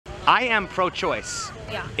I am pro-choice.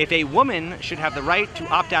 Yeah. If a woman should have the right to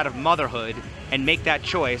opt out of motherhood and make that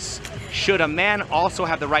choice, should a man also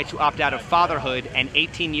have the right to opt out of fatherhood and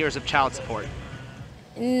 18 years of child support?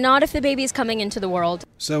 Not if the baby is coming into the world.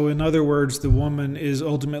 So in other words, the woman is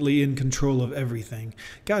ultimately in control of everything.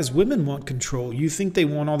 Guys, women want control. You think they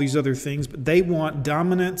want all these other things, but they want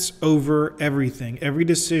dominance over everything. Every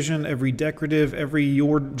decision, every decorative, every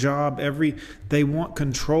your job, they want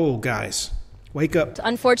control, guys. Wake up.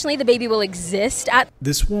 Unfortunately, the baby will exist at...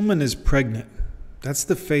 This woman is pregnant. That's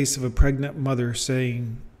the face of a pregnant mother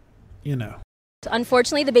saying, you know.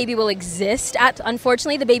 Unfortunately, the baby will exist at...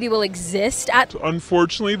 Unfortunately, the baby will exist at...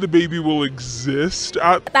 Unfortunately, the baby will exist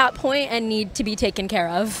at that point and need to be taken care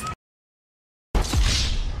of.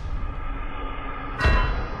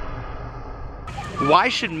 Why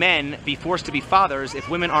should men be forced to be fathers if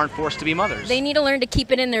women aren't forced to be mothers? They need to learn to keep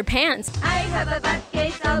it in their pants. I have a bad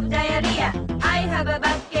case of diarrhea. I have a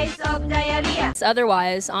bad case of diarrhea. It's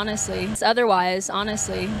otherwise, honestly. It's otherwise,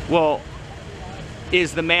 honestly. Well,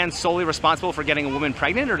 is the man solely responsible for getting a woman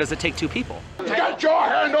pregnant, or does it take two people? Get your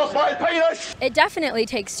hand off my penis! It definitely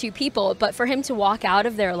takes two people, but for him to walk out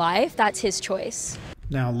of their life, that's his choice.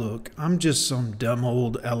 Now look, I'm just some dumb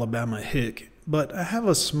old Alabama hick, but I have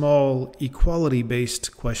a small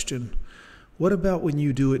equality-based question. What about when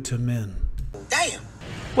you do it to men? Damn!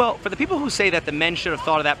 Well, for the people who say that the men should have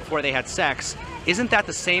thought of that before they had sex, isn't that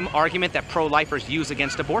the same argument that pro-lifers use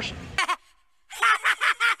against abortion?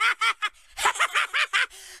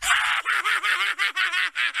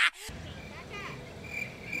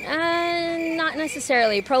 Not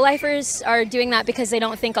necessarily. Pro-lifers are doing that because they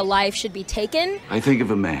don't think a life should be taken. I think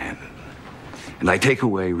of a man, and I take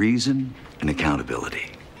away reason and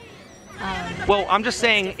accountability. Well, I'm just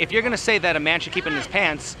saying, if you're going to say that a man should keep it in his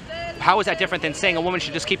pants, how is that different than saying a woman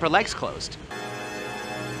should just keep her legs closed?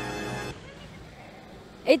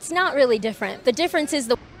 It's not really different. The difference is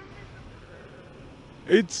the...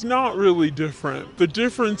 It's not really different. The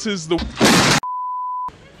difference is the...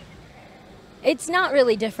 It's not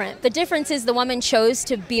really different. The difference is the woman chose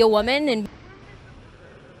to be a woman and...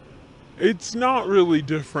 It's not really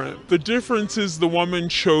different. The difference is the woman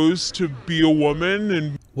chose to be a woman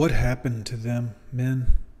and... What happened to them,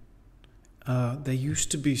 men? They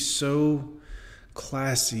used to be so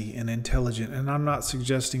classy and intelligent, and I'm not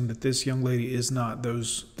suggesting that this young lady is not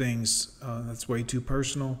those things. That's way too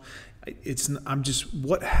personal.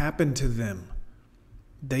 What happened to them?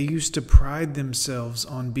 They used to pride themselves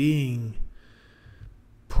on being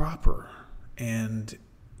proper and,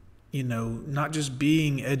 you know, not just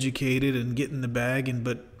being educated and getting the bag,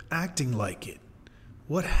 but acting like it.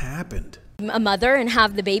 What happened? A mother and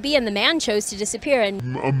have the baby, and the man chose to disappear.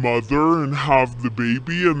 And a mother and have the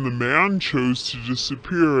baby, and the man chose to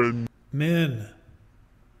disappear. And men,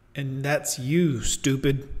 and that's you,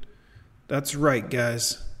 stupid. That's right,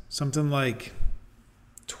 guys. Something like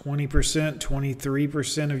 20%,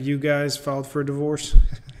 23% of you guys filed for a divorce.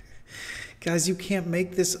 Guys, you can't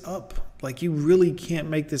make this up. Like, you really can't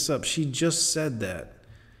make this up. She just said that.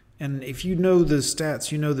 And if you know the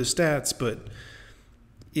stats, you know the stats, but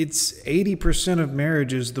it's 80% of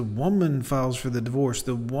marriages, the woman files for the divorce.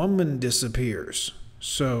 The woman disappears.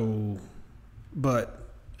 So, but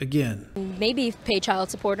again, maybe pay child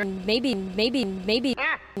support, or maybe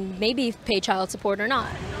pay child support or not.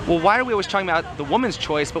 Well, why are we always talking about the woman's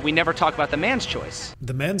choice, but we never talk about the man's choice?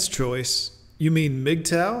 The man's choice? You mean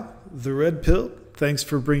MGTOW? The red pill? Thanks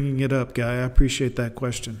for bringing it up, Guy. I appreciate that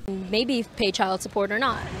question. Maybe pay child support or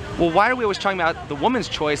not. Well, why are we always talking about the woman's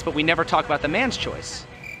choice, but we never talk about the man's choice?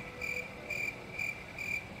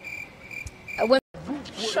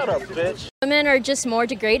 Shut up, bitch. Women are just more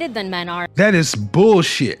degraded than men are. That is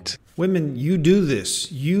bullshit. Women, you do this.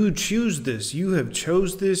 You choose this. You have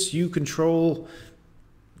chose this. You control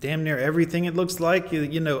damn near everything, it looks like,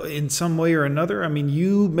 you know, in some way or another. I mean,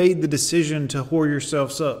 you made the decision to whore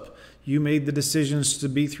yourselves up. You made the decisions to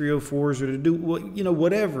be 304s or to do what, you know,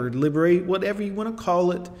 whatever, liberate, whatever you want to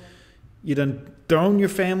call it. You done thrown your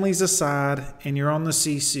families aside and you're on the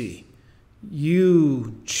CC.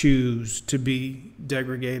 You choose to be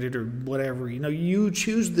degraded or whatever. You know, you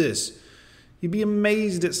choose this. You'd be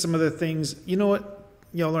amazed at some of the things. You know what?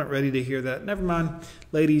 Y'all aren't ready to hear that. Never mind.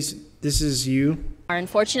 Ladies, this is you.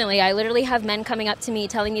 Unfortunately, I literally have men coming up to me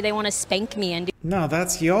telling me they want to spank me and do... No,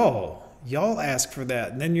 that's y'all. Y'all ask for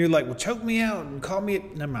that. And then you're like, well, choke me out and call me...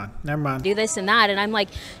 Never mind. Never mind. Do this and that. And I'm like,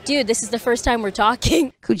 dude, this is the first time we're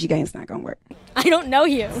talking. Coochie game's not gonna work. I don't know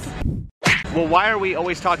you. Well, why are we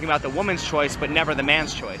always talking about the woman's choice, but never the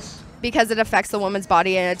man's choice? Because it affects the woman's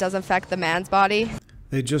body and it doesn't affect the man's body.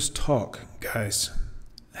 They just talk, guys.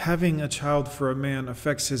 having a child for a man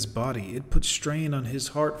affects his body. It puts strain on his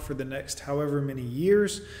heart for the next however many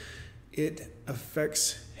years. It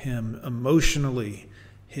affects him emotionally,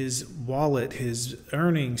 his wallet, his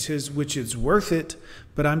earnings, which is worth it.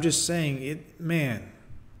 But I'm just saying,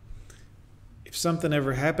 if something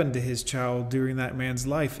ever happened to his child during that man's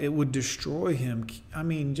life, it would destroy him. I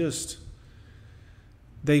mean,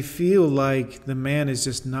 they feel like the man is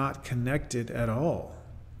just not connected at all.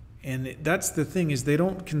 And that's the thing, is they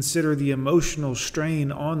don't consider the emotional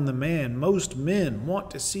strain on the man. Most men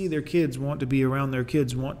want to see their kids, want to be around their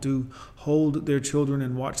kids, want to hold their children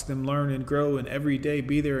and watch them learn and grow and every day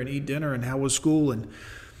be there and eat dinner and how was school. And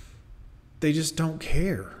they just don't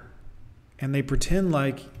care. And they pretend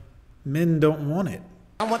like men don't want it.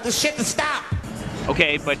 I want this shit to stop.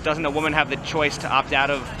 Okay, but doesn't a woman have the choice to opt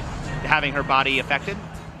out of having her body affected?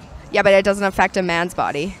 Yeah, but it doesn't affect a man's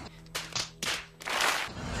body.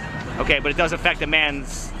 Okay, but it does affect a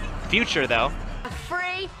man's future, though. I'm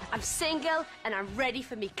free, I'm single, and I'm ready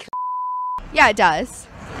for me. Yeah, it does.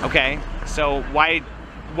 Okay, so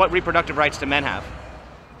what reproductive rights do men have?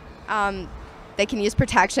 They can use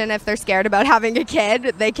protection if they're scared about having a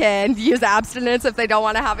kid. They can use abstinence if they don't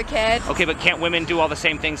want to have a kid. Okay, but can't women do all the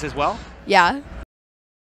same things as well? Yeah.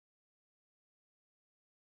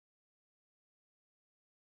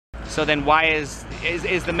 So then why is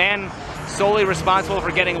the man solely responsible for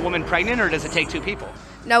getting a woman pregnant, or does it take two people?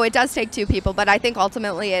 No, it does take two people, but I think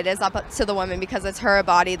ultimately it is up to the woman because it's her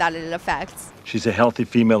body that it affects. She's a healthy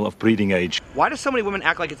female of breeding age. Why do so many women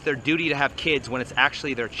act like it's their duty to have kids when it's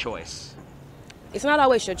actually their choice? It's not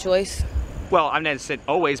always your choice. Well, I've never said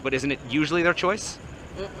always, but isn't it usually their choice?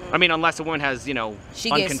 I mean, unless a woman has,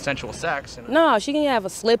 unconsensual sex. No, she can have a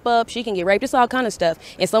slip up, she can get raped, it's all kind of stuff.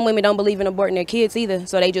 And some women don't believe in aborting their kids either,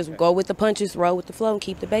 so they just go with the punches, roll with the flow, and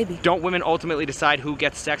keep the baby. Don't women ultimately decide who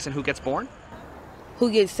gets sex and who gets born?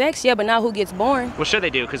 Who gets sex, yeah, but not who gets born. Well, sure they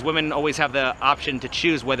do, because women always have the option to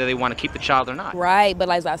choose whether they want to keep the child or not. Right, but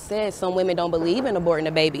like I said, some women don't believe in aborting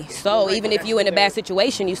a baby. So even if you're in a bad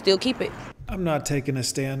situation, you still keep it. I'm not taking a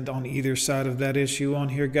stand on either side of that issue on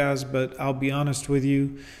here, guys, but I'll be honest with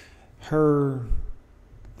you. Her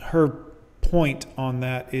point on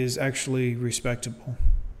that is actually respectable.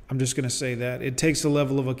 I'm just going to say that. It takes a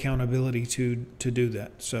level of accountability to do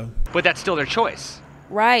that. So. But that's still their choice.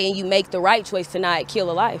 Right, and you make the right choice to not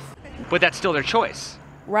kill a life. But that's still their choice.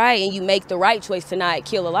 Right, and you make the right choice to not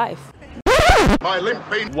kill a life.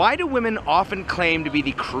 Why do women often claim to be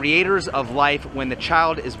the creators of life when the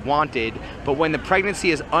child is wanted, but when the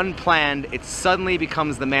pregnancy is unplanned, it suddenly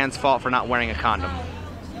becomes the man's fault for not wearing a condom?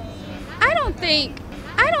 I don't think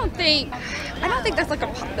that's like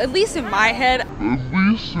at least in my head.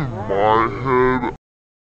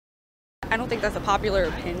 I don't think that's a popular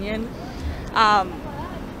opinion.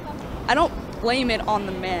 I don't blame it on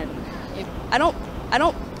the men. I don't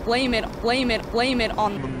blame it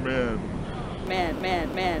on the men.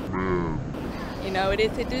 You know,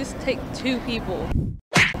 it does take two people.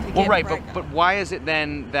 Well, right, but why is it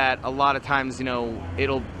then that a lot of times,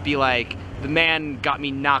 it'll be like the man got me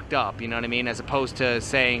knocked up, you know what I mean, as opposed to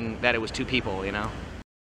saying that it was two people,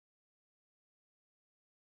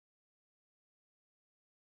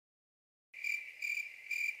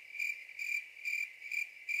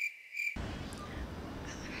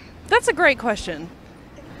 That's a great question.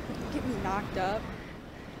 Get me knocked up.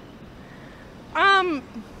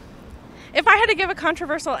 If I had to give a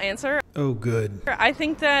controversial answer, oh, good. I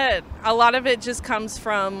think that a lot of it just comes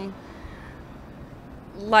from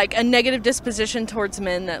like a negative disposition towards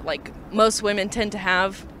men that like most women tend to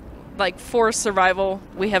have. Like for survival,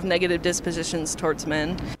 we have negative dispositions towards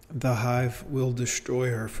men. The hive will destroy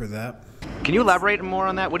her for that. Can you elaborate more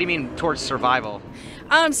on that? What do you mean towards survival?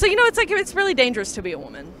 So it's really dangerous to be a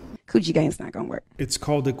woman. Coochie gang's not gonna work. It's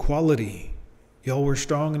called equality. Y'all were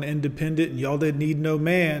strong and independent and y'all didn't need no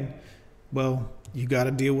man. Well, you got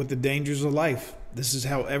to deal with the dangers of life. This is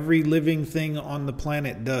how every living thing on the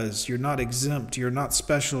planet does. You're not exempt. You're not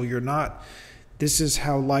special. This is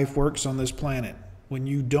how life works on this planet. When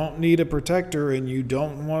you don't need a protector and you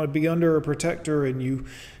don't want to be under a protector and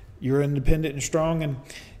you're independent and strong, and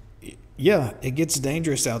yeah, it gets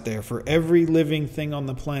dangerous out there for every living thing on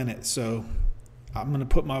the planet. So I'm going to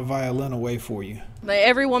put my violin away for you.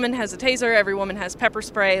 Every woman has a taser, every woman has pepper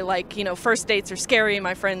spray. First dates are scary.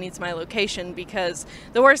 My friend needs my location because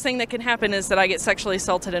the worst thing that can happen is that I get sexually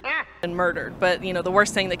assaulted and murdered. But, the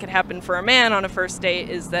worst thing that could happen for a man on a first date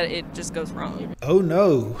is that it just goes wrong. Oh,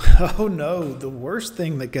 no. Oh, no. The worst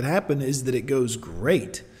thing that could happen is that it goes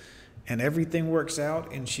great. And everything works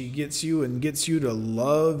out and she gets you to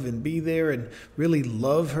love and be there and really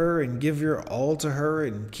love her and give your all to her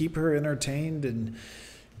and keep her entertained and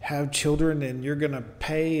have children and you're going to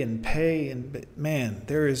pay and pay. And man,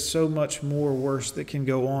 there is so much more worse that can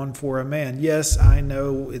go on for a man. Yes, I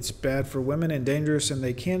know it's bad for women and dangerous and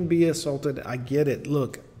they can be assaulted. I get it.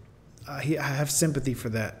 Look, I have sympathy for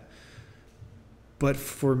that. But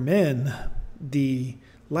for men, the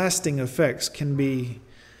lasting effects can be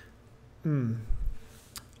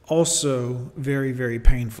also very, very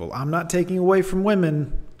painful. I'm not taking away from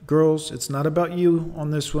women, girls. It's not about you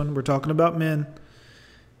on this one. We're talking about men.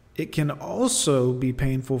 It can also be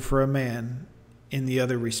painful for a man in the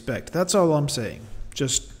other respect. That's all I'm saying.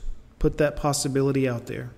 Just put that possibility out there.